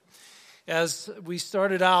As we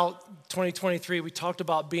started out 2023, we talked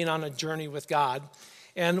about being on a journey with God.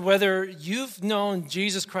 And whether you've known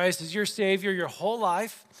Jesus Christ as your Savior your whole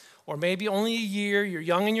life, or maybe only a year, you're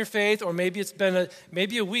young in your faith, or maybe it's been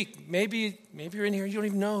a week, maybe you're in here and you don't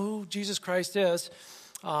even know who Jesus Christ is.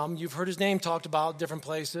 You've heard his name talked about in different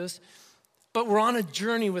places. But we're on a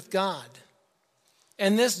journey with God.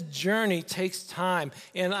 And this journey takes time.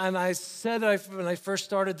 And I said when I first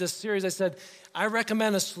started this series, I said, I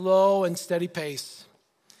recommend a slow and steady pace.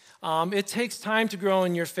 It takes time to grow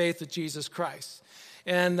in your faith with Jesus Christ.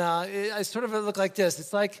 And I sort of look like this.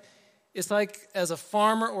 It's like as a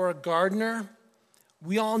farmer or a gardener,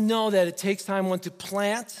 we all know that it takes time to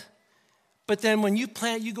plant. But then when you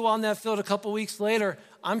plant, you go out in that field a couple weeks later,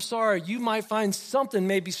 I'm sorry, you might find something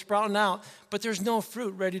maybe sprouting out, but there's no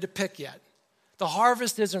fruit ready to pick yet. The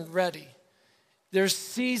harvest isn't ready. There's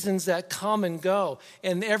seasons that come and go.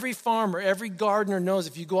 And every farmer, every gardener knows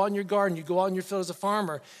if you go out in your garden, you go out in your field as a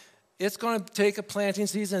farmer, it's going to take a planting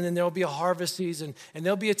season and there'll be a harvest season. And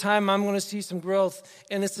there'll be a time I'm going to see some growth.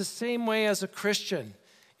 And it's the same way as a Christian.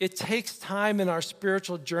 It takes time in our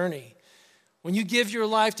spiritual journey. When you give your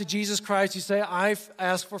life to Jesus Christ, you say, I've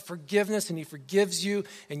asked for forgiveness, and he forgives you,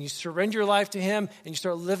 and you surrender your life to him, and you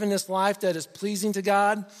start living this life that is pleasing to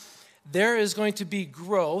God, there is going to be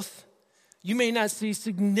growth. You may not see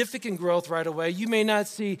significant growth right away. You may not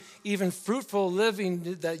see even fruitful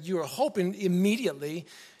living that you are hoping immediately.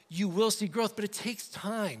 You will see growth, but it takes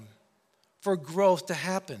time for growth to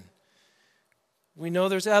happen. We know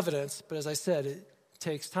there's evidence, but as I said, it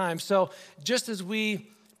takes time. So just as we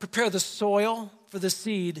prepare the soil for the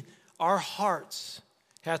seed, our hearts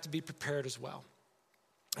have to be prepared as well.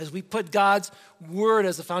 As we put God's word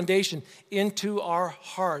as a foundation into our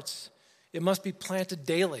hearts, it must be planted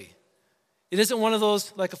daily. It isn't one of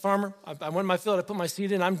those, like a farmer, I went in my field, I put my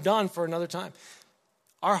seed in, I'm done for another time.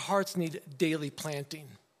 Our hearts need daily planting.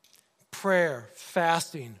 Prayer,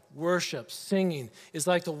 fasting, worship, singing is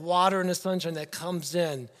like the water in the sunshine that comes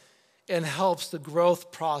in and helps the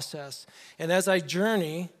growth process. And as I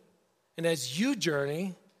journey, and as you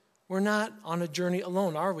journey, we're not on a journey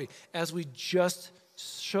alone, are we? As we just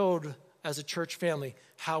showed as a church family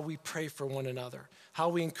how we pray for one another, how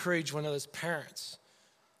we encourage one another's parents.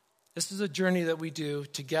 This is a journey that we do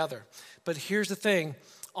together. But here's the thing.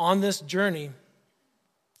 On this journey,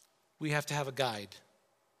 we have to have a guide.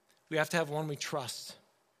 We have to have one we trust.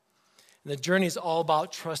 And the journey is all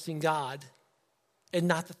about trusting God and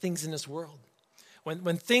not the things in this world.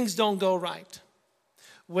 When things don't go right,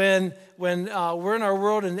 when we're in our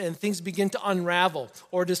world and things begin to unravel,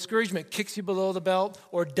 or discouragement kicks you below the belt,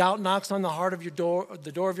 or doubt knocks on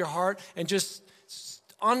the door of your heart, and just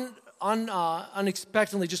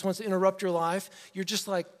unexpectedly just wants to interrupt your life, you're just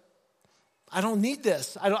like, I don't need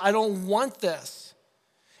this. I don't want this.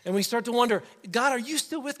 And we start to wonder, God, are you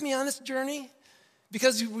still with me on this journey?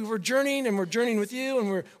 Because we were journeying and we're journeying with you and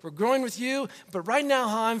we're growing with you. But right now,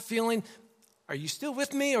 how I'm feeling, are you still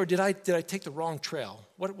with me, or did I take the wrong trail?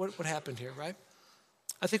 What happened here, right?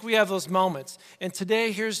 I think we have those moments. And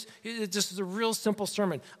today, this is a real simple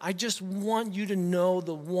sermon. I just want you to know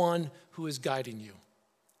the one who is guiding you.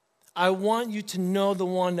 I want you to know the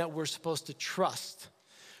one that we're supposed to trust.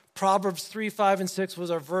 Proverbs 3, 5, and 6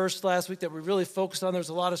 was our verse last week that we really focused on. There's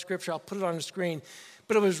a lot of scripture. I'll put it on the screen.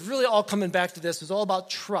 But it was really all coming back to this. It was all about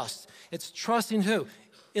trust. It's trusting who?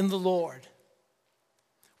 In the Lord.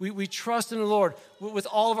 We trust in the Lord with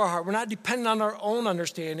all of our heart. We're not dependent on our own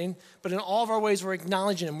understanding, but in all of our ways we're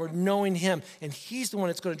acknowledging Him. We're knowing Him. And He's the one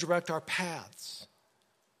that's going to direct our paths.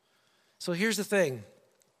 So here's the thing.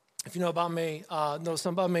 If you know about me, know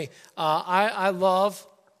something about me. I love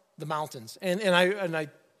the mountains. And I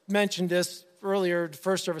mentioned this earlier, the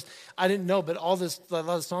first service. I didn't know, but a lot of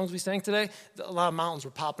the songs we sang today, a lot of mountains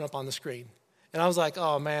were popping up on the screen. And I was like,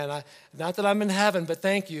 oh man, not that I'm in heaven, but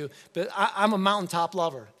thank you. But I'm a mountaintop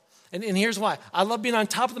lover. And here's why. I love being on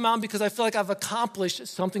top of the mountain because I feel like I've accomplished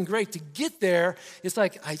something great. To get there, it's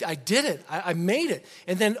like I did it. I made it.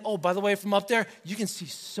 And then, oh, by the way, from up there, you can see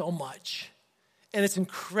so much. And it's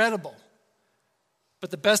incredible.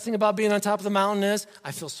 But the best thing about being on top of the mountain is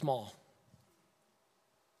I feel small.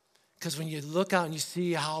 Because when you look out and you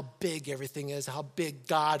see how big everything is, how big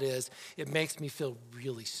God is, it makes me feel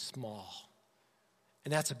really small.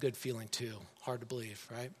 And that's a good feeling too. Hard to believe,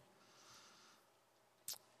 right?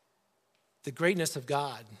 The greatness of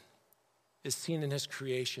God is seen in His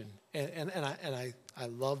creation. And I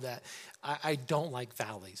love that. I don't like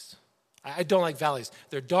valleys. I don't like valleys.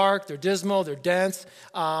 They're dark, they're dismal, they're dense.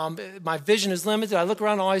 My vision is limited. I look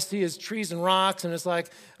around, all I see is trees and rocks, and it's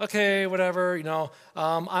like, okay, whatever,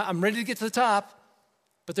 I'm ready to get to the top,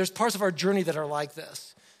 but there's parts of our journey that are like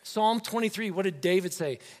this. Psalm 23, what did David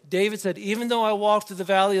say? David said, even though I walk through the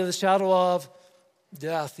valley of the shadow of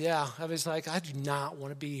death, I was like, I do not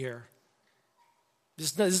want to be here.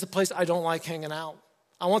 This is a place I don't like hanging out.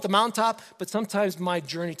 I want the mountaintop, but sometimes my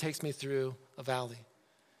journey takes me through a valley.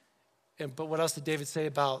 But what else did David say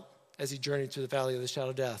about as he journeyed through the valley of the shadow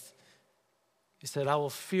of death? He said, I will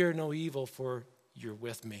fear no evil, for you're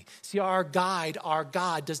with me. See, our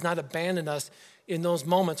God does not abandon us in those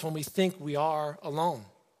moments when we think we are alone.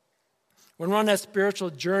 When we're on that spiritual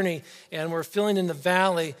journey and we're feeling in the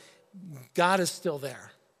valley, God is still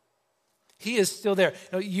there. He is still there.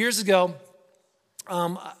 Years ago,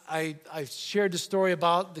 I shared the story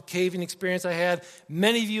about the caving experience I had.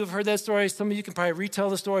 Many of you have heard that story. Some of you can probably retell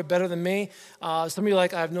the story better than me. Some of you are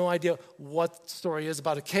like, I have no idea what the story is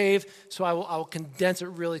about a cave, so I will condense it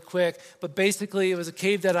really quick. But basically, it was a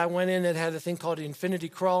cave that I went in that had a thing called the Infinity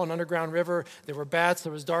Crawl, an underground river. There were bats,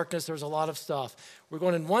 there was darkness, there was a lot of stuff. We're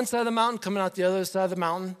going in one side of the mountain, coming out the other side of the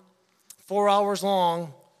mountain, 4 hours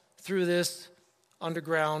long through this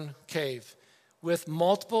underground cave, with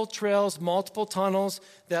multiple trails, multiple tunnels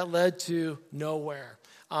that led to nowhere.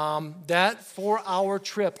 That 4-hour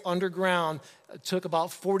trip underground took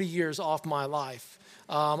about 40 years off my life.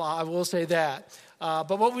 I will say that.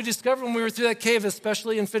 But what we discovered when we were through that cave,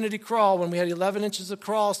 especially Infinity Crawl, when we had 11 inches of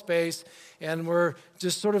crawl space, and we're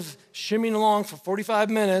just sort of shimmying along for 45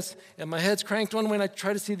 minutes, and my head's cranked one way, and I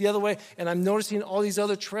try to see the other way, and I'm noticing all these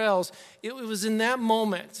other trails. It was in that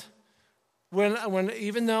moment when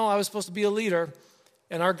even though I was supposed to be a leader,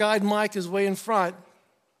 and our guide Mike is way in front,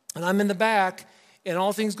 and I'm in the back, and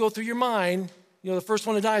all things go through your mind, the first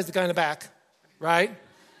one to die is the guy in the back, right?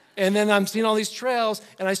 And then I'm seeing all these trails,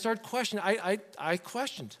 and I start questioning. I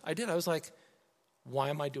questioned. I did. I was like, why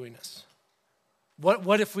am I doing this?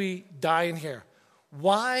 What if we die in here?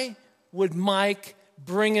 Why would Mike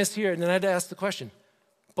bring us here? And then I had to ask the question,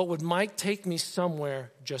 but would Mike take me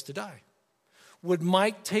somewhere just to die? Would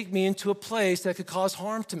Mike take me into a place that could cause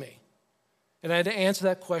harm to me? And I had to answer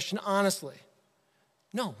that question honestly.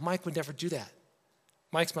 No, Mike would never do that.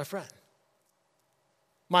 Mike's my friend.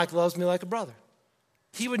 Mike loves me like a brother.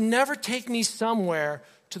 He would never take me somewhere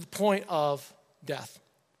to the point of death.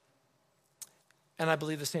 And I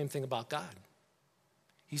believe the same thing about God.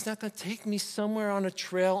 He's not going to take me somewhere on a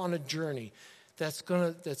trail, on a journey that's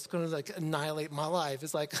going to like annihilate my life.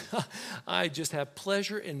 It's like, I just have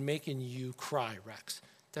pleasure in making you cry, Rex.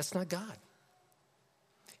 That's not God.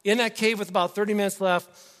 In that cave with about 30 minutes left,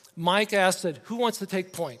 Mike asked, who wants to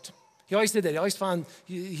take point? He always did that. He always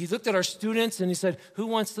he looked at our students and he said, who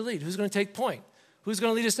wants to lead? Who's going to take point? Who's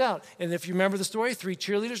going to lead us out? And if you remember the story, 3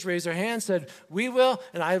 cheerleaders raised their hands, said, we will.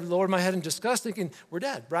 And I lowered my head in disgust thinking, we're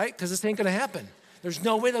dead, right? Because this ain't going to happen. There's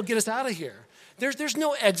no way they'll get us out of here. There's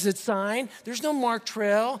no exit sign. There's no marked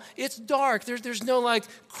trail. It's dark. There's no like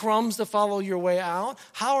crumbs to follow your way out.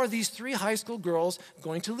 How are these 3 high school girls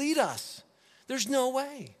going to lead us? There's no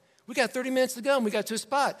way. We got 30 minutes to go and we got to a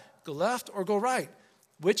spot. Go left or go right.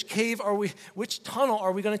 Which tunnel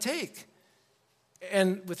are we going to take?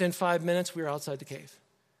 And within 5 minutes, we were outside the cave.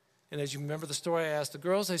 And as you remember the story, I asked the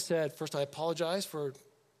girls, I said, first, I apologize for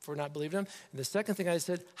not believing them. And the second thing I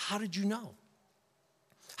said, how did you know?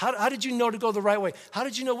 How did you know to go the right way? How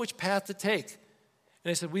did you know which path to take? And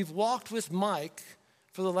they said, we've walked with Mike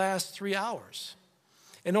for the last 3 hours.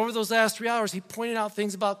 And over those last 3 hours, he pointed out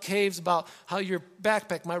things about caves, about how your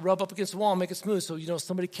backpack might rub up against the wall and make it smooth so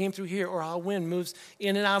somebody came through here, or how wind moves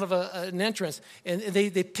in and out of an entrance. And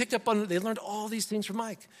they picked up on, they learned all these things from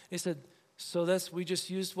Mike. They said, so we just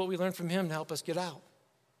used what we learned from him to help us get out.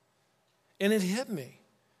 And it hit me.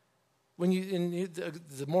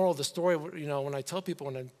 The moral of the story, when I tell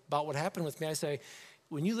people about what happened with me, I say,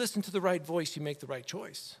 when you listen to the right voice, you make the right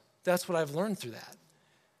choice. That's what I've learned through that.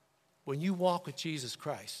 When you walk with Jesus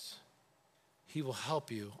Christ, he will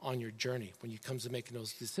help you on your journey when it comes to making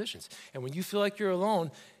those decisions. And when you feel like you're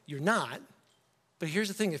alone, you're not. But here's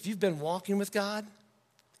the thing. If you've been walking with God,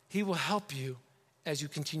 he will help you as you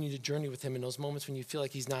continue to journey with him in those moments when you feel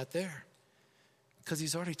like he's not there. Because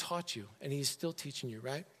he's already taught you, and he's still teaching you,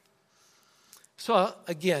 right? So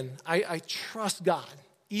again, I trust God.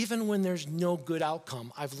 Even when there's no good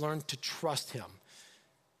outcome, I've learned to trust him.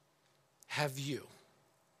 Have you?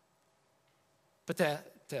 But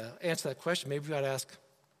to answer that question, maybe we ought to ask,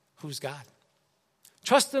 who's God?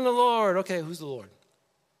 Trust in the Lord. Okay, who's the Lord?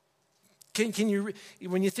 Can you,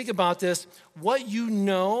 when you think about this, what you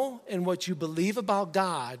know and what you believe about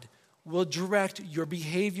God will direct your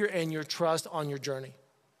behavior and your trust on your journey.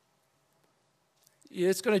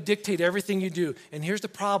 It's going to dictate everything you do. And here's the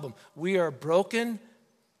problem. We are broken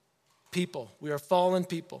people. We are fallen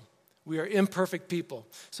people. We are imperfect people.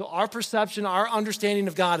 So our perception, our understanding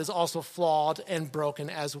of God is also flawed and broken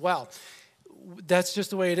as well. That's just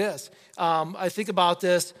the way it is. I think about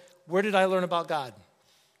this. Where did I learn about God?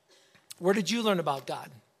 Where did you learn about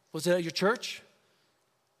God? Was it at your church?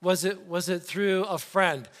 Was it through a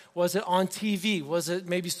friend? Was it on TV? Was it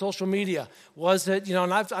maybe social media? Was it,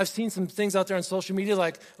 and I've seen some things out there on social media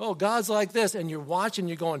like, oh, God's like this. And you're watching,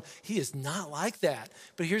 you're going, he is not like that.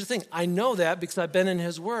 But here's the thing. I know that because I've been in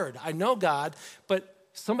his word. I know God, but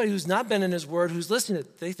somebody who's not been in his word, who's listening,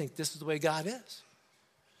 they think this is the way God is.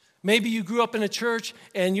 Maybe you grew up in a church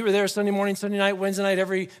and you were there Sunday morning, Sunday night, Wednesday night,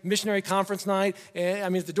 every missionary conference night.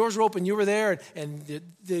 And if the doors were open, you were there and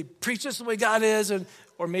they preached this the way God is.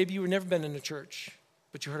 Or maybe you were never been in a church,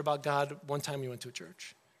 but you heard about God one time you went to a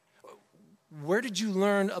church. Where did you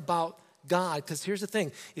learn about God? Because here's the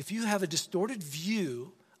thing. If you have a distorted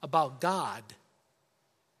view about God,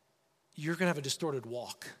 you're going to have a distorted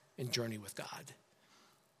walk and journey with God.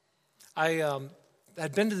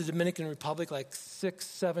 I'd been to the Dominican Republic like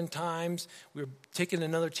 6-7 times. We were taking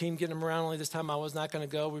another team, getting them around. Only this time I was not going to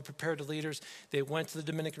go. We prepared the leaders. They went to the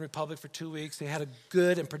Dominican Republic for 2 weeks. They had a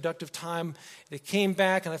good and productive time. They came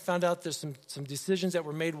back, and I found out there's some decisions that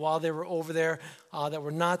were made while they were over there that were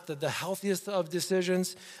not the healthiest of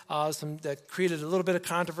decisions, some that created a little bit of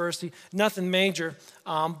controversy. Nothing major.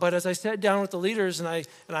 But as I sat down with the leaders and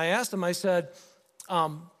I asked them, I said,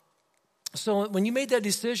 so when you made that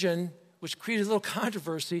decision, which created a little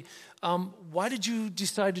controversy, why did you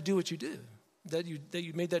decide to do what you did, that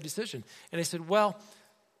you made that decision? And they said, well,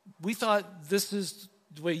 we thought this is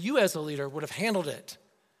the way you as a leader would have handled it.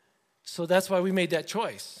 So that's why we made that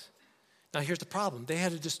choice. Now here's the problem. They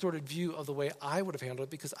had a distorted view of the way I would have handled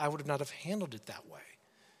it because I would have not have handled it that way.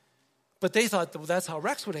 But they thought that's how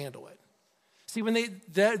Rex would handle it. See, when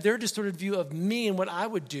their distorted view of me and what I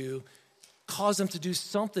would do caused them to do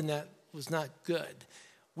something that was not good.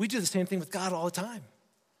 We do the same thing with God all the time.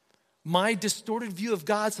 My distorted view of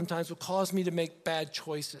God sometimes will cause me to make bad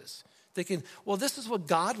choices. Thinking, well, this is what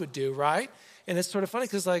God would do, right? And it's sort of funny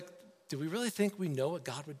because, do we really think we know what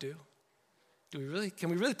God would do? Can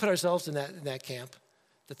we really put ourselves in that camp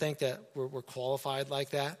to think that we're qualified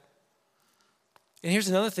like that? And here's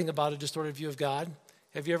another thing about a distorted view of God.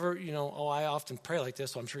 Have you ever, I often pray like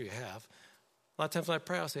this, so I'm sure you have. A lot of times when I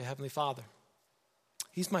pray, I'll say, Heavenly Father.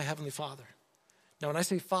 He's my Heavenly Father. Now, when I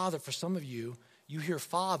say Father, for some of you, you hear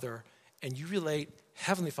Father, and you relate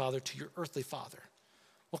Heavenly Father to your earthly father.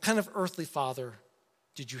 What kind of earthly father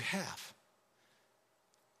did you have?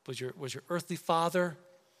 Was your earthly father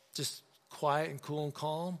just quiet and cool and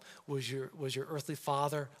calm? Was your earthly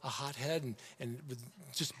father a hothead and would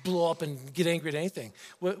just blow up and get angry at anything?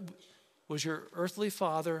 Was your earthly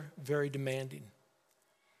father very demanding?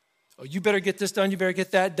 Oh, you better get this done, you better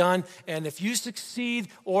get that done, and if you succeed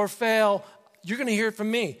or fail, you're going to hear it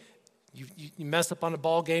from me. You mess up on a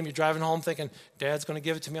ball game, you're driving home thinking, Dad's going to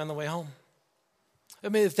give it to me on the way home. I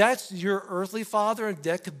mean, if that's your earthly father,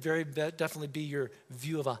 that could definitely be your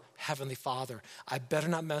view of a heavenly father. I better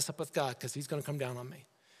not mess up with God because he's going to come down on me.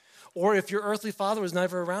 Or if your earthly father was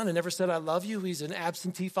never around and never said, I love you, he's an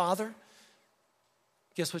absentee father,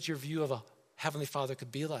 guess what your view of a heavenly father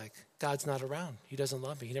could be like? God's not around. He doesn't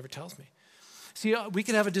love me. He never tells me. See, we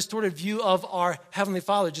could have a distorted view of our heavenly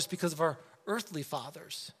father just because of our earthly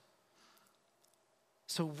fathers.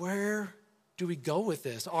 So where do we go with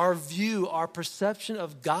this? Our view, our perception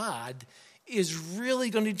of God is really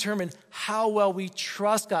going to determine how well we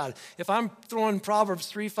trust God. If I'm throwing Proverbs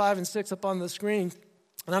 3, 5, and 6 up on the screen,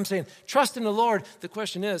 and I'm saying, trust in the Lord, the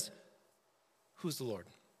question is, who's the Lord?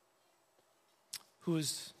 Who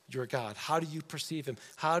is your God? How do you perceive him?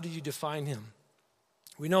 How do you define him?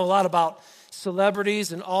 We know a lot about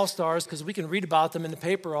celebrities and all-stars because we can read about them in the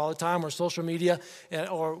paper all the time or social media,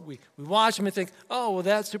 or we watch them and think, oh, well,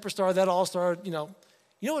 that superstar, that all-star, you know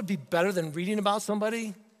what would be better than reading about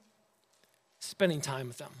somebody? Spending time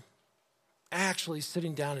with them. Actually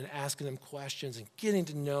sitting down and asking them questions and getting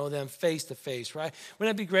to know them face to face, right?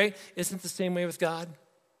 Wouldn't that be great? Isn't it the same way with God?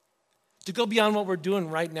 To go beyond what we're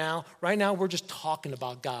doing right now we're just talking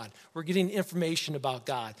about God. We're getting information about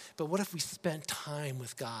God. But what if we spent time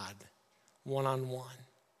with God one-on-one?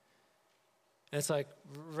 And it's like,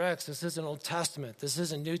 Rex, this isn't Old Testament. This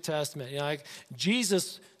isn't New Testament.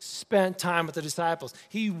 Jesus spent time with the disciples.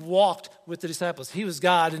 He walked with the disciples. He was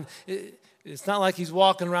God, and it's not like he's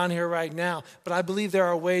walking around here right now, but I believe there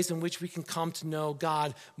are ways in which we can come to know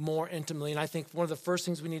God more intimately. And I think one of the first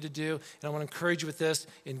things we need to do, and I want to encourage you with this,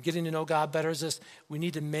 in getting to know God better, is this: we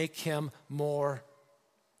need to make him more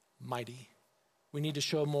mighty. We need to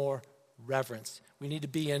show more reverence. We need to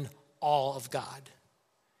be in awe of God.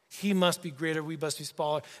 He must be greater, we must be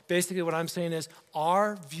smaller. Basically, what I'm saying is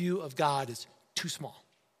our view of God is too small.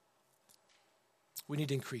 We need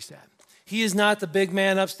to increase that. He is not the big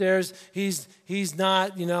man upstairs. He's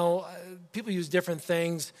not, people use different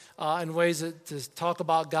things and ways to talk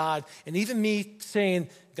about God. And even me saying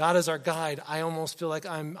God is our guide, I almost feel like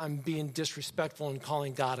I'm being disrespectful and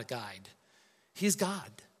calling God a guide. He's God,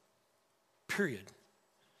 period.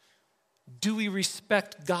 Do we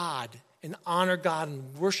respect God and honor God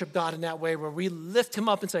and worship God in that way where we lift him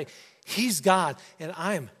up and say, he's God, and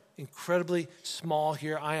I am incredibly small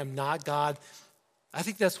here. I am not God. I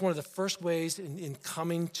think that's one of the first ways in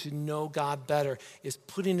coming to know God better is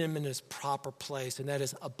putting him in his proper place, and that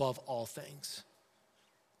is above all things.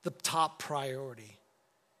 The top priority.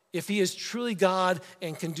 If he is truly God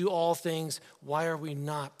and can do all things, why are we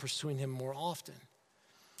not pursuing him more often?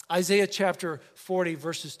 Isaiah chapter 40,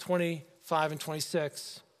 verses 25 and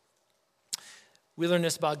 26. We learn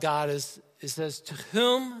this about God. It says, to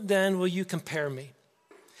whom then will you compare me?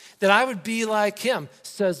 That I would be like him,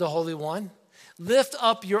 says the Holy One. Lift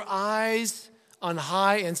up your eyes on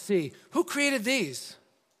high and see. Who created these?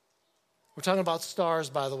 We're talking about stars,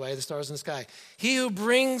 by the way, the stars in the sky. He who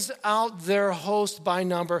brings out their host by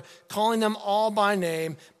number, calling them all by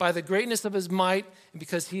name, by the greatness of his might, and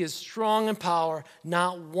because he is strong in power,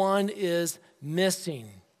 not one is missing.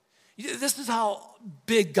 This is how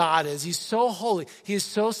big God is. He's so holy. He is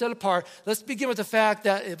so set apart. Let's begin with the fact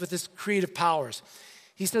that with his creative powers.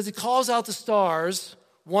 He says he calls out the stars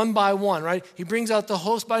one by one, right? He brings out the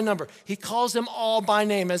host by number. He calls them all by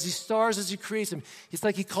name as he creates them. It's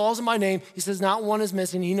like he calls them by name. He says not one is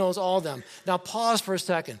missing. He knows all of them. Now pause for a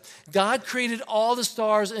second. God created all the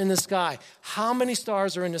stars in the sky. How many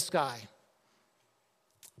stars are in the sky?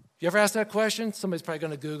 You ever ask that question? Somebody's probably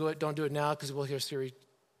going to Google it. Don't do it now because we'll hear Siri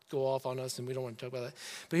go off on us and we don't want to talk about that.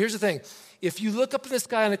 But here's the thing. If you look up in the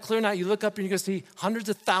sky on a clear night, you look up and you're going to see hundreds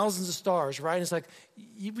of thousands of stars, right? And it's like,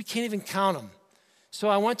 we can't even count them. So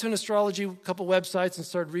I went to an astrology, a couple websites, and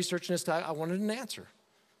started researching this. I wanted an answer,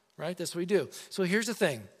 right? That's what we do. So here's the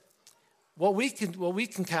thing. What we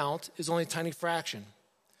can count is only a tiny fraction.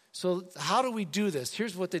 So how do we do this?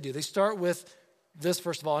 Here's what they do. They start with this,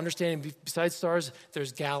 first of all, understanding besides stars,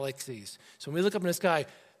 there's galaxies. So when we look up in the sky,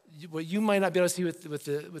 what you might not be able to see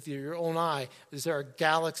with your own eye is there are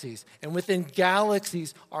galaxies. And within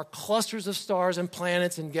galaxies are clusters of stars and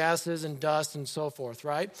planets and gases and dust and so forth,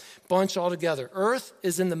 right? Bunched all together. Earth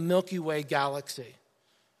is in the Milky Way galaxy.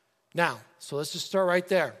 Now, so let's just start right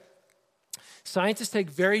there. Scientists take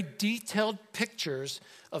very detailed pictures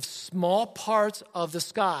of small parts of the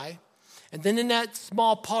sky, and then in that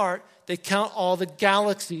small part, they count all the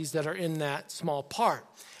galaxies that are in that small part.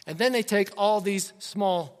 And then they take all these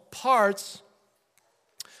small parts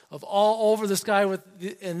of all over the sky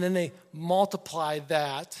and then they multiply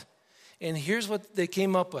that. And here's what they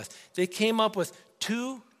came up with. They came up with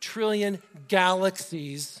 2 trillion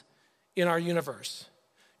galaxies in our universe.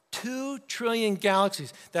 2 trillion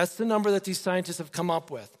galaxies. That's the number that these scientists have come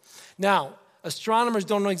up with. Now, astronomers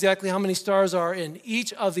don't know exactly how many stars are in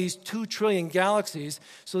each of these 2 trillion galaxies,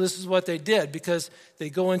 so this is what they did, because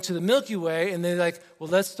they go into the Milky Way and they're like, well,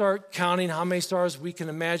 let's start counting how many stars we can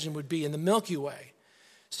imagine would be in the Milky Way.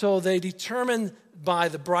 So they determined by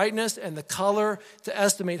the brightness and the color to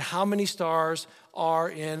estimate how many stars are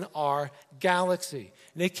in our galaxy.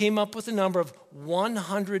 And they came up with a number of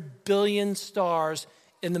 100 billion stars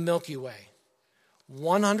in the Milky Way.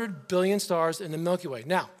 100 billion stars in the Milky Way.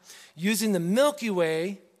 Now, using the Milky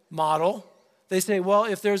Way model, they say, well,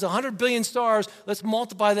 if there's 100 billion stars, let's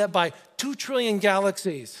multiply that by 2 trillion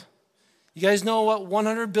galaxies. You guys know what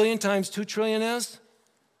 100 billion times 2 trillion is?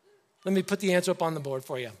 Let me put the answer up on the board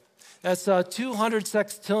for you. That's 200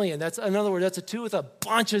 sextillion. That's, in other words, that's a 2 with a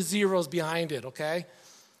bunch of zeros behind it, okay?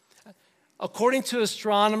 According to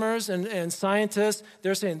astronomers and scientists,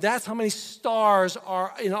 they're saying that's how many stars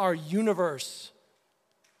are in our universe.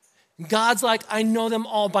 God's like, I know them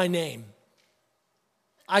all by name.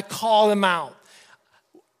 I call them out.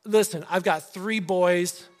 Listen, I've got 3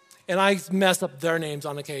 boys, and I mess up their names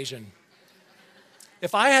on occasion.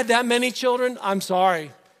 If I had that many children, I'm sorry.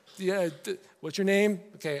 Yeah, what's your name?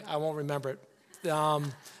 Okay, I won't remember it.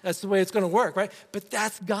 That's the way it's going to work, right? But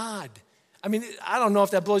that's God. I mean, I don't know if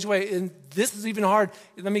that blows you away. And this is even hard.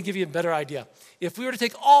 Let me give you a better idea. If we were to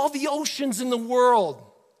take all the oceans in the world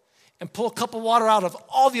and pull a cup of water out of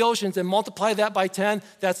all the oceans and multiply that by 10,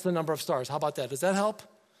 that's the number of stars. How about that? Does that help?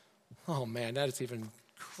 Oh, man, that is even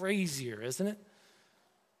crazier, isn't it?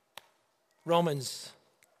 Romans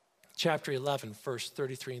chapter 11, verse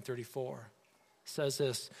 33 and 34 says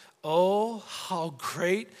this, "Oh, how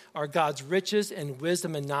great are God's riches and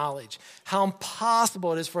wisdom and knowledge. How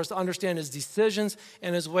impossible it is for us to understand his decisions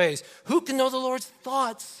and his ways. Who can know the Lord's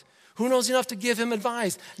thoughts? Who knows enough to give him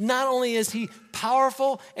advice?" Not only is he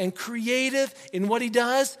powerful and creative in what he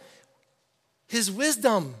does, his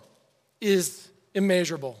wisdom is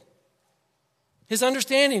immeasurable. His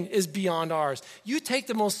understanding is beyond ours. You take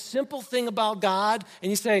the most simple thing about God and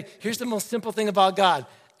you say, here's the most simple thing about God,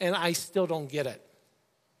 and I still don't get it.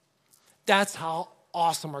 That's how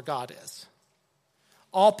awesome our God is.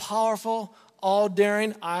 All powerful, all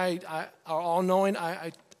daring, all knowing.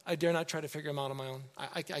 I dare not try to figure him out on my own.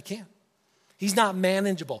 I can't. He's not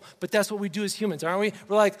manageable. But that's what we do as humans, aren't we?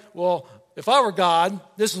 We're like, well, if I were God,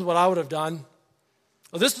 this is what I would have done.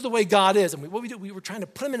 Well, this is the way God is. And what we do, we were trying to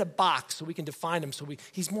put him in a box so we can define him, so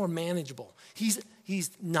he's more manageable. He's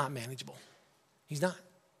not manageable. He's not.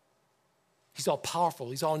 He's all powerful.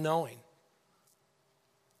 He's all knowing.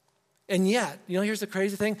 And yet, here's the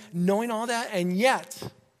crazy thing. Knowing all that, and yet,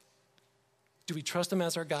 do we trust him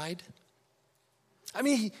as our guide? I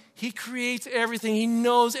mean, he creates everything. He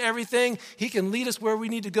knows everything. He can lead us where we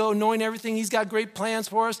need to go, knowing everything. He's got great plans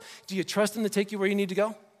for us. Do you trust him to take you where you need to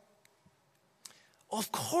go? Of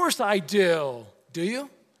course I do. Do you?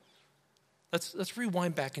 Let's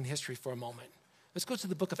rewind back in history for a moment. Let's go to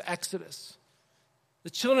the book of Exodus. The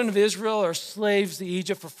children of Israel are slaves to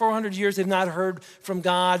Egypt. For 400 years, they've not heard from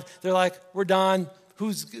God. They're like, we're done.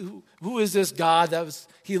 Who is this God?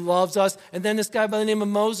 He loves us. And then this guy by the name of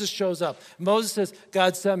Moses shows up. Moses says,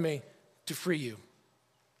 God sent me to free you.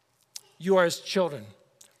 You are his children.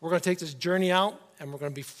 We're going to take this journey out, and we're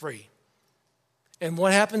going to be free. And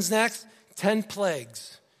what happens next? 10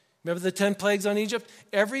 plagues. Remember the 10 plagues on Egypt?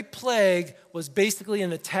 Every plague was basically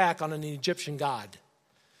an attack on an Egyptian god.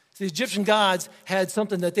 The Egyptian gods had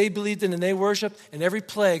something that they believed in and they worshiped, and every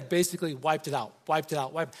plague basically wiped it out.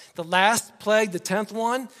 The last plague, the 10th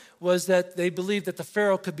one, was that they believed that the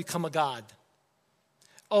Pharaoh could become a god.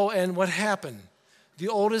 Oh, and what happened? The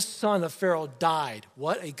oldest son of Pharaoh died.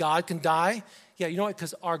 What? A god can die? Yeah, you know what?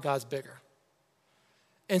 Because our God's bigger.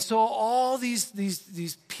 And so all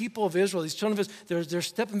these people of Israel, these children of Israel, they're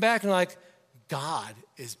stepping back and like, God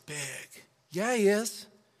is big. Yeah, he is.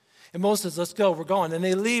 And Moses says, let's go, we're going. And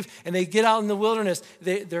they leave and they get out in the wilderness.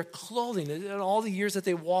 Their clothing, in all the years that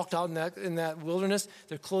they walked out in that wilderness,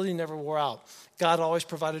 their clothing never wore out. God always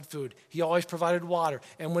provided food. He always provided water.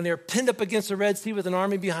 And when they were pinned up against the Red Sea with an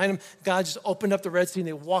army behind them, God just opened up the Red Sea and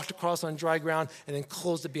they walked across on dry ground and then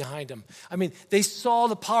closed it behind them. I mean, they saw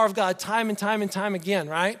the power of God time and time and time again,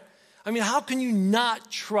 right? I mean, how can you not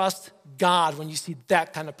trust God when you see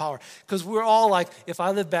that kind of power? Because we're all like, if I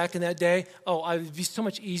lived back in that day, it would be so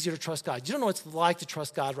much easier to trust God. You don't know what it's like to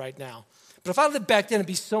trust God right now. But if I lived back then, it'd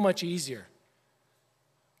be so much easier.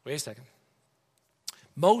 Wait a second.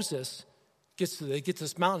 Moses they get to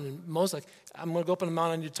this mountain, and Moses like, I'm going to go up on the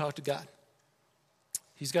mountain, I need to talk to God.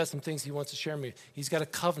 He's got some things he wants to share with me. He's got a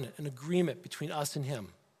covenant, an agreement between us and him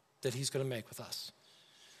that he's going to make with us.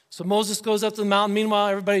 So Moses goes up to the mountain. Meanwhile,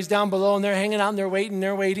 everybody's down below, and they're hanging out, and they're waiting.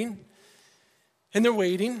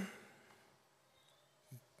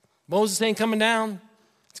 Moses ain't coming down.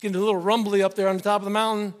 It's getting a little rumbly up there on the top of the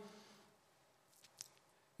mountain.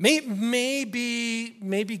 Maybe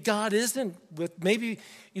God isn't with, maybe,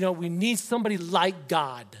 we need somebody like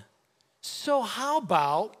God. So how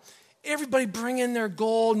about everybody bring in their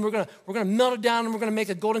gold, and we're gonna melt it down, and we're gonna make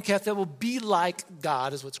a golden calf that will be like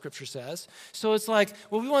God, is what Scripture says. So it's like,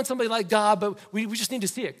 well, we want somebody like God, but we just need to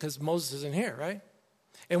see it because Moses isn't here, right?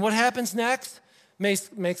 And what happens next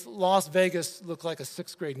makes Las Vegas look like a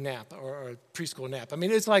 6th grade nap or a preschool nap. I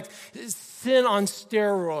mean, it's like sin on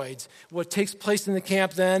steroids, what takes place in the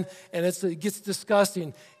camp then, and it gets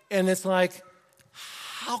disgusting. And it's like,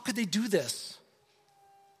 how could they do this?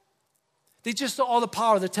 They just saw all the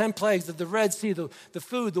power, the 10 plagues, the Red Sea, the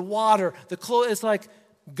food, the water, the clothes. It's like,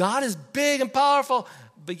 God is big and powerful,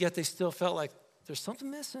 but yet they still felt like there's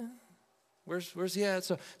something missing. Where's he at?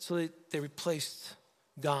 So they replaced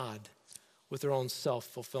God with their own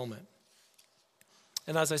self-fulfillment.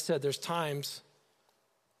 And as I said, there's times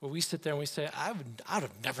where we sit there and we say, I would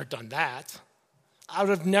have never done that. I would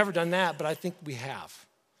have never done that, but I think we have.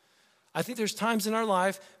 I think there's times in our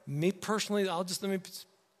life, me personally, let me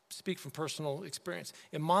speak from personal experience.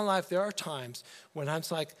 In my life, there are times when I'm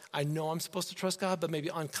like, I know I'm supposed to trust God, but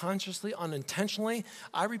maybe unconsciously, unintentionally,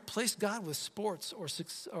 I replace God with sports or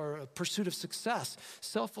a pursuit of success,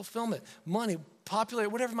 self-fulfillment, money,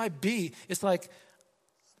 popularity, whatever it might be. It's like,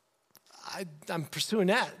 I'm pursuing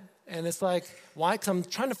that. And it's like, why? Because I'm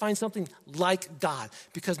trying to find something like God,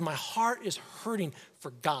 because my heart is hurting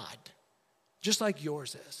for God, just like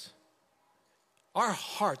yours is. Our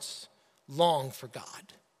hearts long for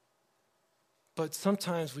God. But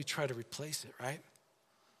sometimes we try to replace it, right?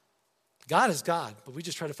 God is God, but we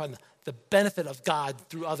just try to find the benefit of God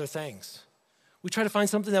through other things. We try to find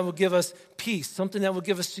something that will give us peace, something that will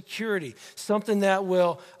give us security, something that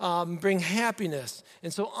will bring happiness.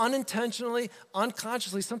 And so unintentionally,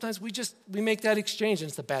 unconsciously, sometimes we make that exchange, and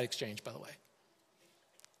it's a bad exchange, by the way.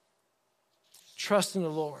 Trust in the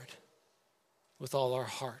Lord with all our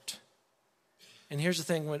heart. And here's the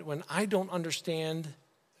thing, when I don't understand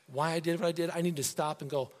why I did what I did, I need to stop and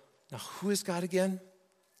go, now who is God again?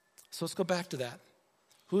 So let's go back to that.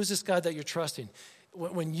 Who is this God that you're trusting?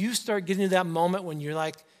 When you start getting to that moment when you're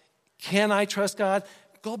like, can I trust God?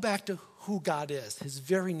 Go back to who God is, his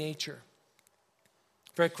very nature.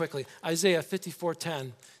 Very quickly, Isaiah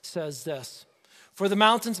 54:10 says this, for the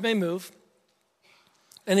mountains may move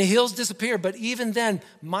and the hills disappear, but even then,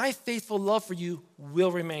 my faithful love for you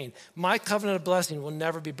will remain. My covenant of blessing will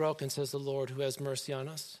never be broken, says the Lord who has mercy on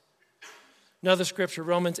us. Another scripture,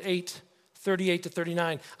 Romans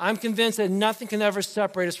 8:38-39. I'm convinced that nothing can ever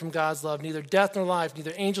separate us from God's love, neither death nor life,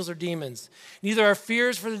 neither angels or demons. Neither our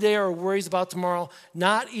fears for the day or worries about tomorrow,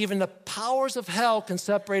 not even the powers of hell can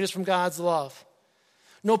separate us from God's love.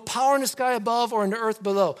 No power in the sky above or in the earth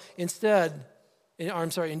below.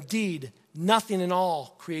 Indeed, nothing in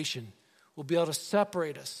all creation will be able to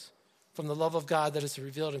separate us from the love of God that is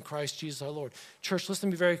revealed in Christ Jesus our Lord. Church, listen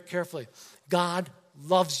to me very carefully. God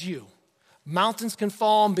loves you. Mountains can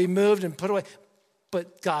fall and be moved and put away,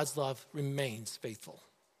 but God's love remains faithful.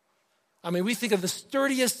 I mean, we think of the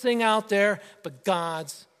sturdiest thing out there, but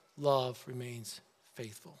God's love remains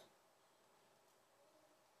faithful.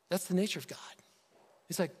 That's the nature of God.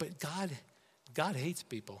 It's like, but God hates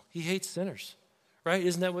people. He hates sinners, right?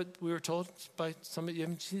 Isn't that what we were told by somebody? You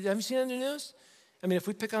haven't seen that in the news? I mean, if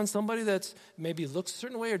we pick on somebody that's maybe looks a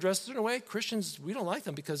certain way or dressed a certain way, Christians, we don't like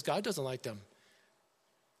them because God doesn't like them.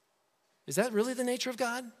 Is that really the nature of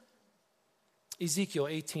God? Ezekiel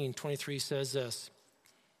 18:23 says this.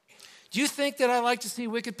 Do you think that I like to see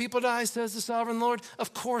wicked people die, says the sovereign Lord?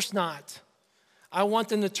 Of course not. I want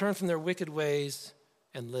them to turn from their wicked ways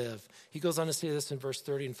and live. He goes on to say this in verse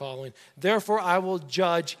 30 and following. Therefore, I will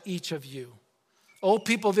judge each of you. O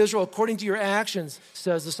people of Israel, according to your actions,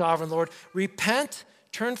 says the sovereign Lord, repent,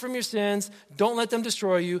 turn from your sins, don't let them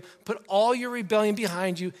destroy you, put all your rebellion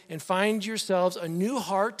behind you, and find yourselves a new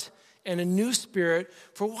heart and a new spirit,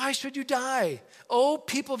 for why should you die? O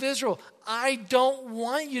people of Israel, I don't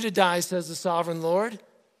want you to die, says the sovereign Lord.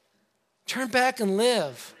 Turn back and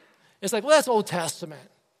live. It's like, well, that's Old Testament.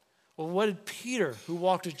 Well, what did Peter, who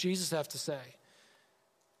walked with Jesus, have to say?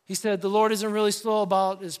 He said, the Lord isn't really slow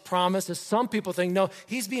about his promise, as some people think. No,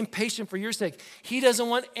 he's being patient for your sake. He doesn't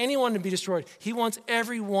want anyone to be destroyed. He wants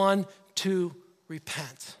everyone to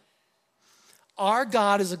repent. Our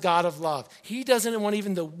God is a God of love. He doesn't want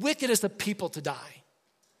even the wickedest of people to die.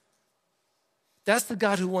 That's the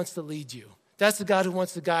God who wants to lead you. That's the God who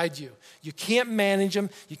wants to guide you. You can't manage him.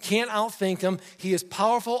 You can't outthink him. He is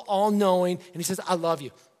powerful, all-knowing, and he says, I love you.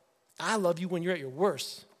 I love you when you're at your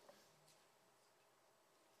worst.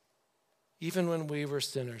 Even when we were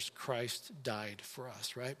sinners, Christ died for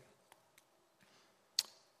us, right?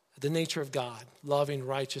 The nature of God, loving,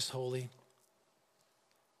 righteous, holy.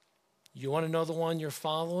 You want to know the one you're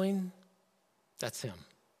following? That's him.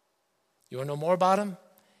 You want to know more about him?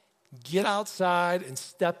 Get outside and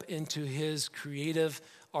step into his creative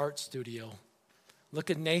art studio. Look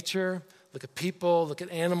at nature, look at people, look at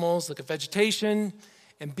animals, look at vegetation,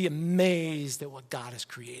 and be amazed at what God has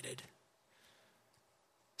created.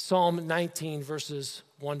 Psalm 19, verses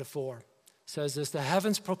 1-4 says this, the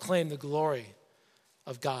heavens proclaim the glory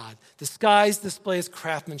of God. The skies display his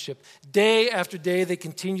craftsmanship. Day after day they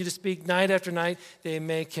continue to speak. Night after night they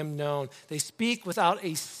make him known. They speak without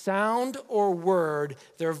a sound or word.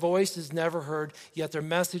 Their voice is never heard, yet their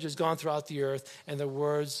message has gone throughout the earth and their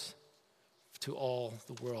words to all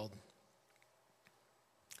the world.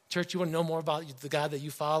 Church, you want to know more about the God that you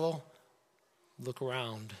follow? Look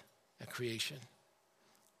around at creation.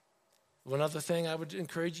 One other thing I would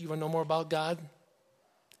encourage you want to know more about God?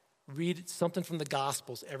 Read something from the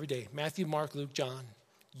Gospels every day. Matthew, Mark, Luke, John.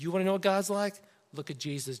 You want to know what God's like? Look at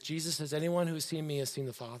Jesus. Jesus says, anyone who has seen me has seen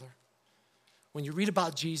the Father. When you read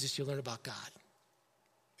about Jesus, you learn about God.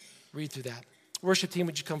 Read through that. Worship team,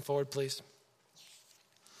 would you come forward, please?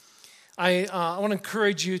 I want to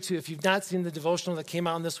encourage you to, if you've not seen the devotional that came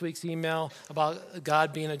out in this week's email about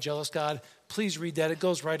God being a jealous God, please read that. It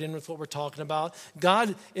goes right in with what we're talking about.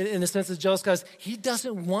 God, in the sense of jealous God, he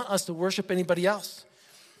doesn't want us to worship anybody else.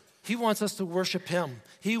 He wants us to worship him.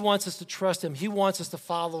 He wants us to trust him. He wants us to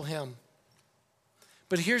follow him.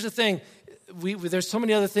 But here's the thing. There's so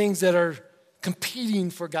many other things that are competing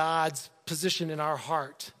for God's position in our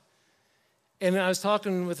heart. And I was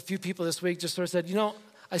talking with a few people this week, just sort of said,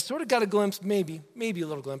 I sort of got a glimpse, maybe a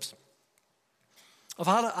little glimpse, of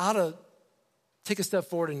how to take a step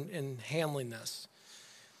forward in handling this.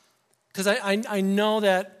 Because I know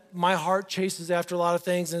that my heart chases after a lot of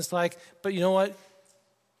things, and it's like, but you know what?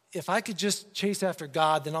 If I could just chase after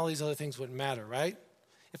God, then all these other things wouldn't matter, right?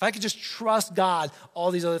 If I could just trust God, all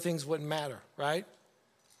these other things wouldn't matter, right?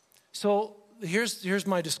 So here's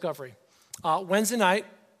my discovery. Wednesday night,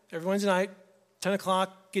 every Wednesday night, 10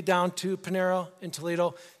 o'clock, get down to Panera in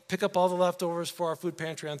Toledo, pick up all the leftovers for our food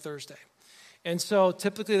pantry on Thursday. And so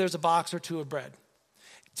typically there's a box or two of bread.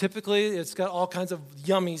 Typically it's got all kinds of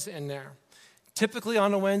yummies in there. Typically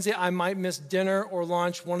on a Wednesday, I might miss dinner or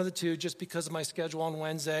lunch, one of the two, just because of my schedule on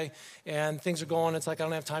Wednesday, and things are going, it's like I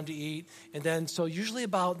don't have time to eat. And then, so usually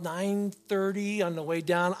about 9:30 on the way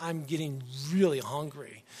down, I'm getting really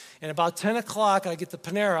hungry. And about 10 o'clock, I get to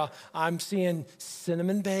Panera, I'm seeing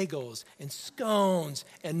cinnamon bagels and scones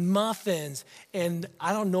and muffins, and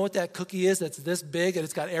I don't know what that cookie is that's this big, and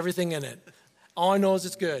it's got everything in it. All I know is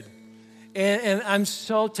it's good. And I'm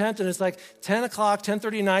so tempted. It's like 10 o'clock,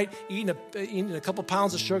 10:30 at night, eating a couple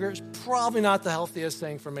pounds of sugar is probably not the healthiest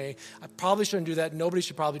thing for me. I probably shouldn't do that. Nobody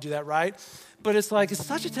should probably do that, right? But it's like, it's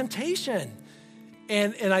such a temptation.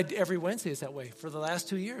 And every Wednesday is that way. For the last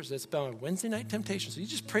 2 years, it's been a Wednesday night temptation. So you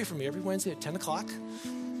just pray for me every Wednesday at 10 o'clock,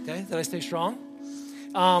 okay, that I stay strong.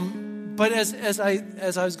 But as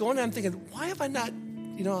I was going there, I'm thinking, why have I not,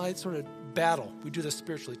 I sort of battle. We do this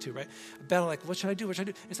spiritually too, right? A battle like, what should I do? What should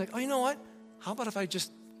I do? It's like, oh, you know what? How about if I just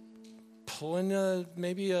pull in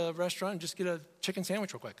maybe a restaurant and just get a chicken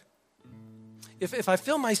sandwich real quick? If I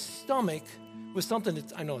fill my stomach with something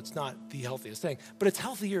that I know it's not the healthiest thing, but it's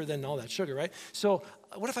healthier than all that sugar, right? So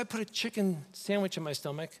what if I put a chicken sandwich in my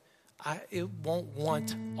stomach? It won't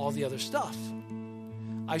want all the other stuff.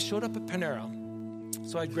 I showed up at Panera.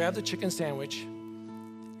 So I grabbed the chicken sandwich,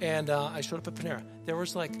 and I showed up at Panera. There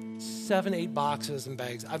was like 7-8 boxes and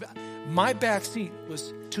bags. My back seat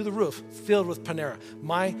was to the roof, filled with Panera.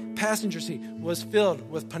 My passenger seat was filled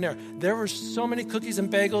with Panera. There were so many cookies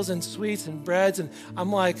and bagels and sweets and breads, and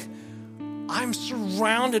I'm like, I'm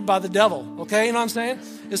surrounded by the devil, okay? You know what I'm saying?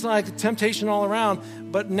 It's like temptation all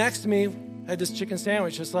around. But next to me, I had this chicken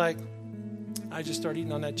sandwich. It's like, I just started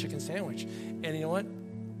eating on that chicken sandwich. And you know what?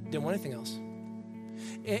 Didn't want anything else.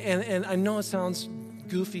 And I know it sounds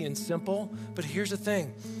goofy and simple, but here's the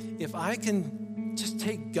thing. If I can just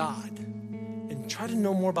take God and try to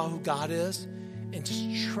know more about who God is and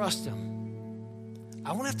just trust him,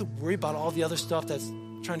 I won't have to worry about all the other stuff that's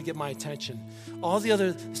trying to get my attention. All the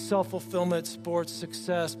other self-fulfillment, sports,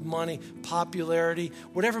 success, money, popularity,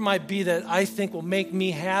 whatever it might be that I think will make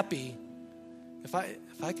me happy. If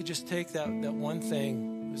I could just take that one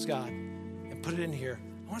thing, who's God, and put it in here,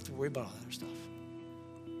 I don't have to worry about all that other stuff.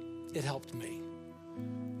 It helped me.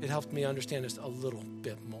 It helped me understand this a little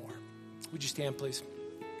bit more. Would you stand, please?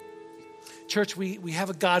 Church, we have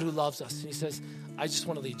a God who loves us. And he says, I just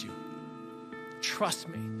want to lead you. Trust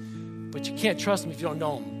me. But you can't trust him if you don't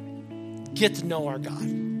know him. Get to know our God.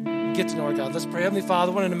 Get to know our God. Let's pray. Heavenly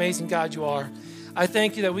Father, what an amazing God you are. I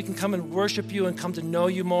thank you that we can come and worship you and come to know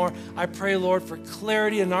you more. I pray, Lord, for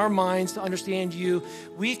clarity in our minds to understand you.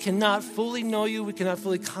 We cannot fully know you. We cannot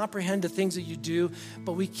fully comprehend the things that you do,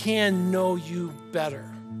 but we can know you better.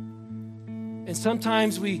 And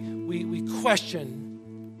sometimes we question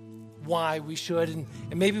why we should, and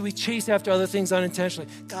maybe we chase after other things unintentionally.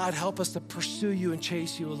 God, help us to pursue you and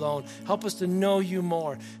chase you alone. Help us to know you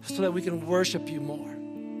more so that we can worship you more.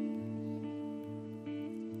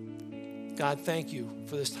 God, thank you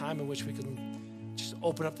for this time in which we can just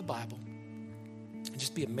open up the Bible and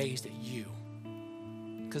just be amazed at you,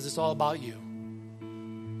 because it's all about you.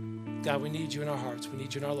 God, we need you in our hearts. We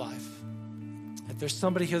need you in our life. If there's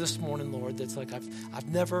somebody here this morning, Lord, that's like, I've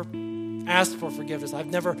never asked for forgiveness. I've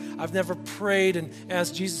never prayed and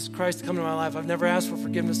asked Jesus Christ to come into my life. I've never asked for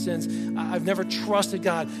forgiveness of sins. I've never trusted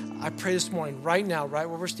God. I pray this morning, right now, right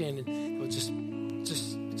where we're standing, we'll just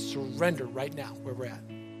surrender right now where we're at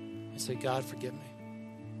and say, God, forgive me.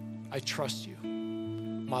 I trust you.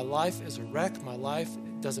 My life is a wreck. My life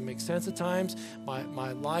doesn't make sense at times.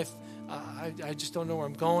 My life, I just don't know where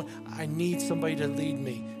I'm going. I need somebody to lead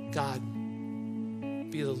me. God,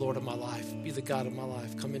 be the Lord of my life. Be the God of my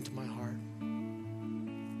life. Come into my heart.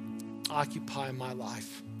 Occupy my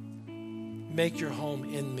life. Make your home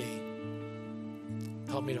in me.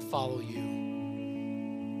 Help me to follow you.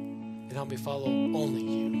 And help me follow only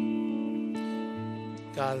you.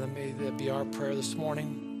 God, may that be our prayer this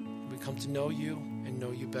morning. We come to know you and and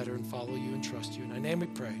know you better and follow you and trust you. In thy name we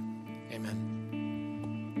pray. Amen.